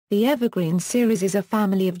The Evergreen series is a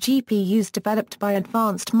family of GPUs developed by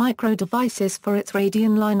Advanced Micro Devices for its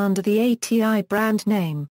Radeon line under the ATI brand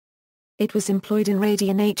name. It was employed in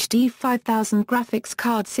Radeon HD 5000 graphics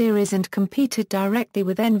card series and competed directly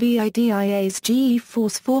with Nvidia's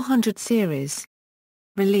GeForce 400 series.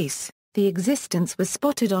 Release: the existence was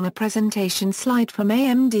spotted on a presentation slide from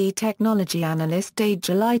AMD technology analyst dated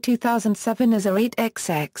July 2007 as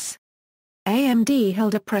A8XX. AMD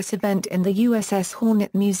held a press event in the USS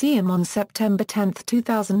Hornet Museum on September 10,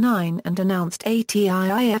 2009 and announced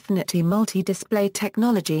ATI Infinity multi-display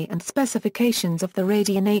technology and specifications of the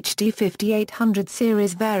Radeon HD 5800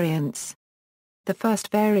 series variants. The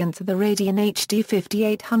first variants of the Radeon HD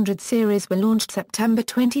 5800 series were launched September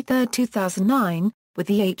 23, 2009, with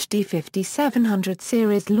the HD 5700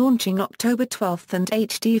 series launching October 12 and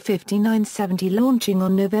HD 5970 launching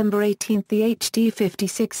on November 18. The HD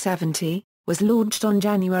 5670 was launched on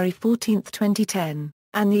January 14, 2010,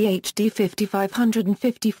 and the HD 5500 and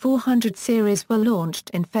 5400 series were launched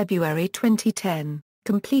in February 2010,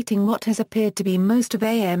 completing what has appeared to be most of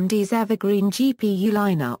AMD's Evergreen GPU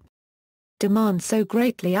lineup. Demand so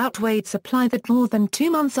greatly outweighed supply that more than 2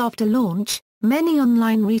 months after launch, many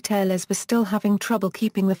online retailers were still having trouble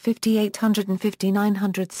keeping the 5800 and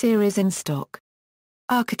 5900 series in stock.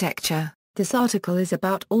 Architecture: this article is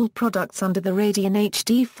about all products under the Radeon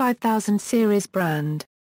HD 5000 series brand.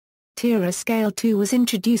 Tira Scale 2 was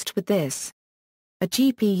introduced with this. A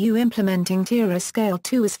GPU implementing Tira Scale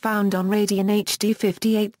 2 is found on Radeon HD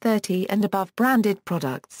 5830 and above branded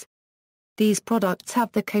products. These products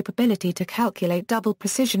have the capability to calculate double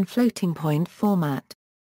precision floating point format.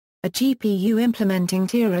 A GPU implementing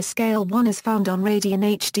Tira Scale 1 is found on Radeon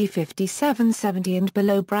HD 5770 and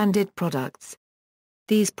below branded products.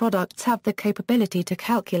 These products have the capability to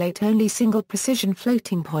calculate only single precision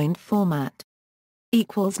floating point format.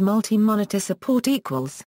 Multi-monitor support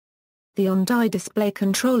equals. The on-die display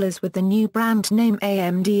controllers with the new brand name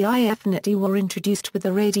AMD Infinity were introduced with the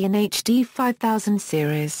Radeon HD 5000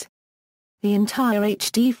 series. The entire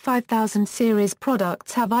HD 5000 series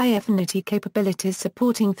products have Infinity capabilities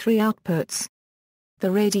supporting 3 outputs. The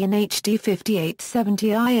Radeon HD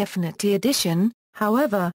 5870 Infinity Edition,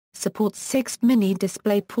 however, supports 6 mini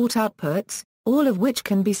DisplayPort outputs, all of which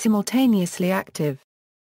can be simultaneously active.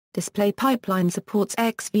 Display Pipeline supports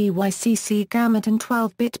XVYCC gamut and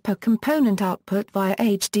 12-bit per component output via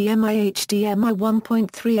HDMI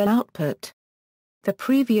 1.3L output. The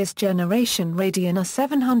previous generation Radeon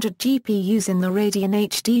R700 GPUs in the Radeon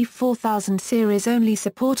HD 4000 series only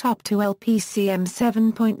support up to LPCM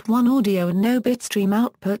 7.1 audio and no bitstream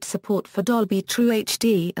output support for Dolby True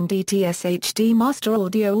HD and DTS HD Master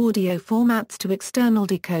audio formats to external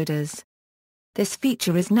decoders. This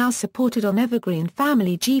feature is now supported on Evergreen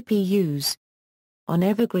family GPUs. On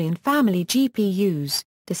Evergreen family GPUs,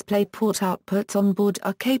 DisplayPort outputs on board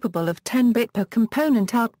are capable of 10-bit per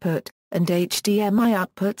component output, and HDMI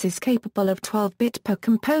outputs is capable of 12-bit per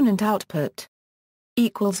component output.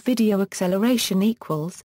 Video acceleration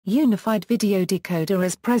equals, unified video decoder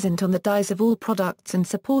is present on the dies of all products and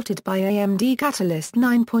supported by AMD Catalyst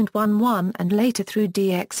 9.11 and later through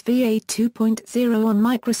DXVA 2.0 on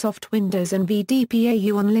Microsoft Windows and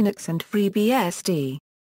VDPAU on Linux and FreeBSD.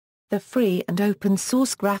 The free and open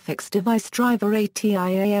source graphics device driver ATI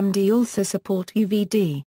AMD also support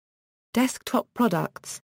UVD. Desktop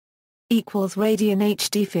products Radeon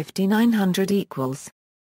HD 5900 equals.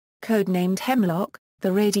 Codenamed Hemlock, the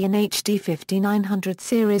Radeon HD 5900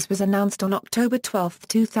 series was announced on October 12,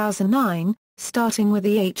 2009, starting with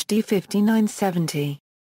the HD 5970.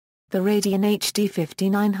 The Radeon HD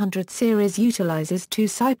 5900 series utilizes 2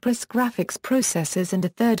 Cypress graphics processors and a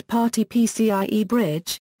third-party PCIe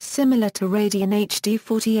bridge, similar to Radeon HD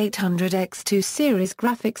 4800 X2 series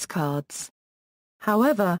graphics cards.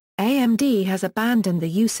 However, AMD has abandoned the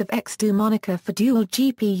use of X2 moniker for dual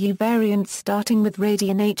GPU variants starting with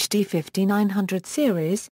Radeon HD 5900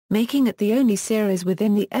 series, making it the only series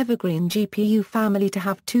within the Evergreen GPU family to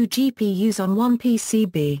have 2 GPUs on one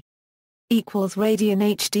PCB. Radeon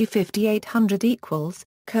HD 5800 equals,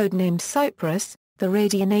 codenamed Cypress, the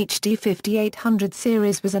Radeon HD 5800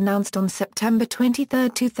 series was announced on September 23,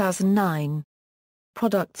 2009.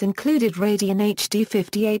 Products included Radeon HD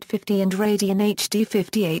 5850 and Radeon HD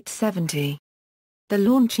 5870. The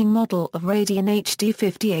launching model of Radeon HD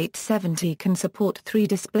 5870 can support 3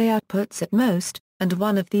 display outputs at most, and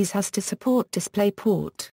one of these has to support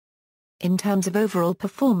DisplayPort. In terms of overall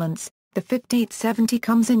performance, the 5870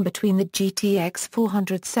 comes in between the GTX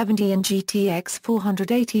 470 and GTX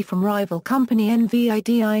 480 from rival company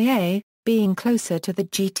Nvidia, being closer to the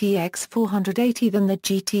GTX 480 than the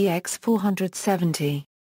GTX 470.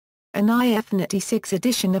 An IF96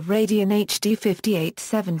 edition of Radeon HD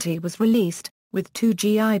 5870 was released, with 2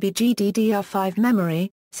 GB GDDR5 memory,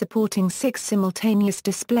 supporting 6 simultaneous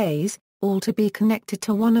displays, all to be connected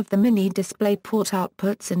to one of the mini DisplayPort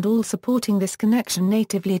outputs and all supporting this connection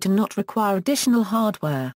natively to not require additional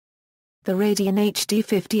hardware. The Radeon HD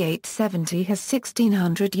 5870 has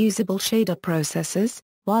 1600 usable shader processors,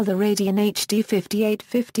 while the Radeon HD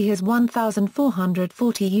 5850 has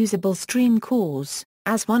 1440 usable stream cores,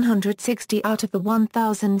 as 160 out of the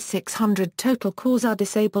 1600 total cores are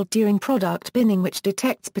disabled during product binning, which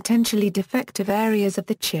detects potentially defective areas of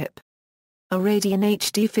the chip. A Radeon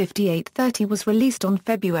HD 5830 was released on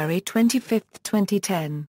February 25,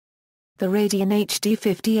 2010. The Radeon HD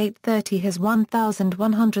 5830 has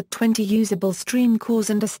 1120 usable stream cores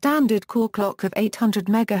and a standard core clock of 800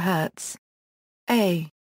 MHz. A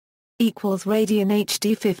equals Radeon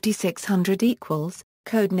HD 5600 equals,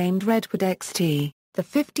 codenamed Redwood XT. The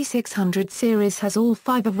 5600 series has all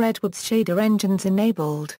 5 of Redwood's shader engines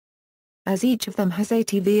enabled. As each of them has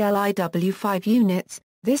 80 VLIW5 units,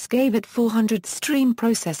 this gave it 400 stream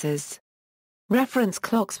processors. Reference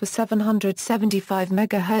clocks were 775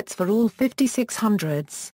 MHz for all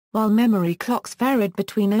 5600s, while memory clocks varied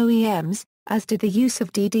between OEMs, as did the use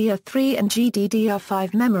of DDR3 and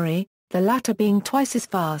GDDR5 memory, the latter being twice as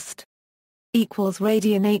fast. Equals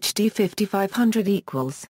Radeon HD 5500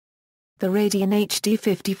 equals. The Radeon HD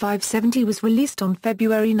 5570 was released on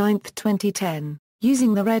February 9, 2010,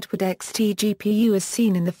 using the Redwood XT GPU as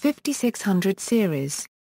seen in the 5600 series.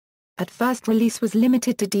 At first release was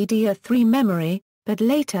limited to DDR3 memory, but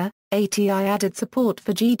later, ATI added support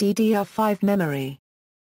for GDDR5 memory.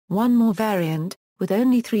 One more variant, with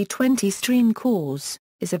only 320 stream cores,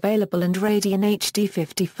 is available and Radeon HD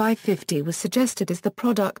 5550 was suggested as the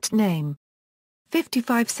product name.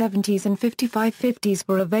 5570s and 5550s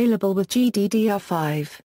were available with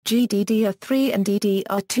GDDR5, GDDR3 and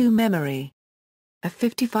DDR2 memory. A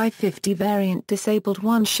 5550 variant disabled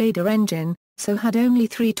one shader engine, so had only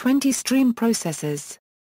 320 stream processors.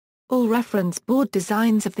 All reference board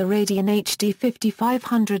designs of the Radeon HD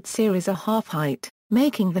 5500 series are half-height,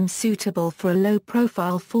 making them suitable for a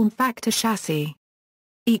low-profile form factor chassis.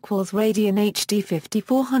 Equals Radeon HD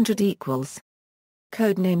 5400 equals.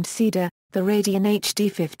 Codenamed Cedar, the Radeon HD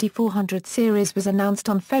 5400 series was announced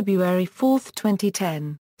on February 4,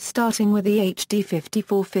 2010, starting with the HD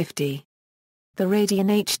 5450. The Radeon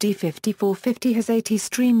HD 5450 has 80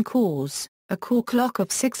 stream cores, a core clock of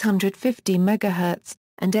 650 MHz,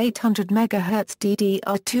 and 800 MHz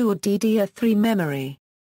DDR2 or DDR3 memory.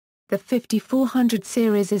 The 5400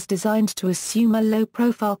 series is designed to assume a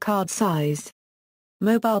low-profile card size.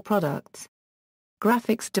 Mobile products.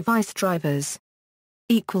 Graphics device drivers.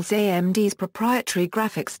 Equals AMD's proprietary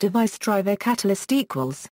graphics device driver Catalyst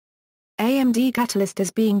equals. AMD Catalyst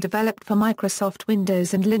is being developed for Microsoft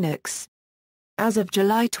Windows and Linux. As of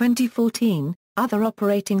July 2014, other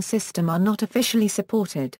operating systems are not officially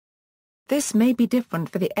supported. This may be different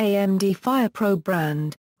for the AMD FirePro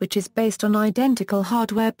brand, which is based on identical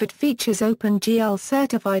hardware but features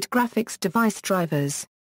OpenGL-certified graphics device drivers.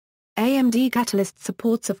 AMD Catalyst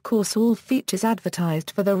supports of course all features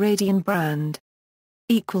advertised for the Radeon brand.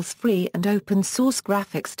 Equals free and open source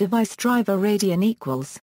graphics device driver Radeon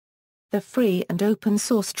equals. The free and open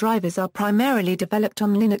source drivers are primarily developed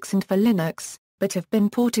on Linux and for Linux, but have been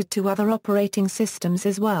ported to other operating systems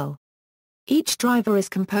as well. Each driver is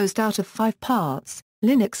composed out of 5 parts: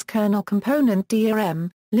 Linux kernel component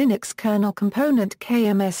DRM, Linux kernel component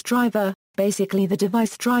KMS driver, basically the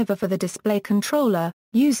device driver for the display controller,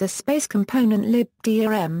 user space component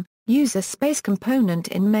libDRM, user space component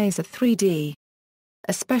in Mesa 3D.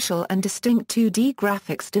 A special and distinct 2D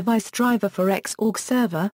graphics device driver for Xorg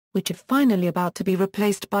server, which is finally about to be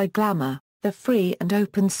replaced by Glamour. The free and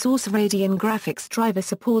open source Radeon graphics driver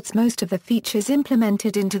supports most of the features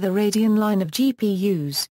implemented into the Radeon line of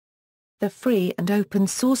GPUs. The free and open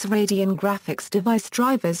source Radeon graphics device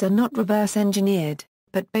drivers are not reverse engineered,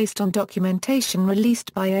 but based on documentation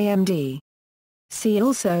released by AMD. See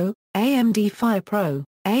also, AMD FirePro,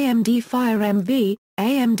 AMD FireMV,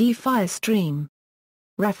 AMD FireStream.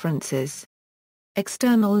 References.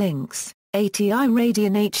 External links: ATI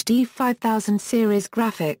Radeon HD 5000 series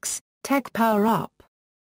graphics, Tech Power Up.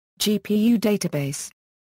 GPU database.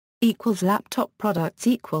 Laptop products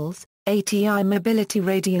equals, ATI Mobility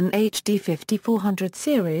Radeon HD 5400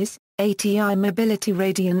 series, ATI Mobility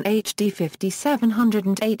Radeon HD 5700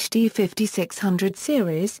 and HD 5600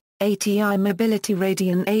 series, ATI Mobility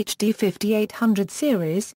Radeon HD 5800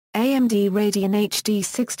 series, AMD Radeon HD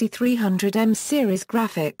 6300M series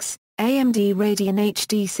graphics, AMD Radeon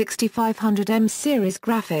HD 6500M series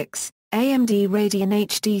graphics, AMD Radeon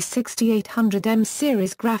HD 6800M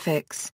series graphics.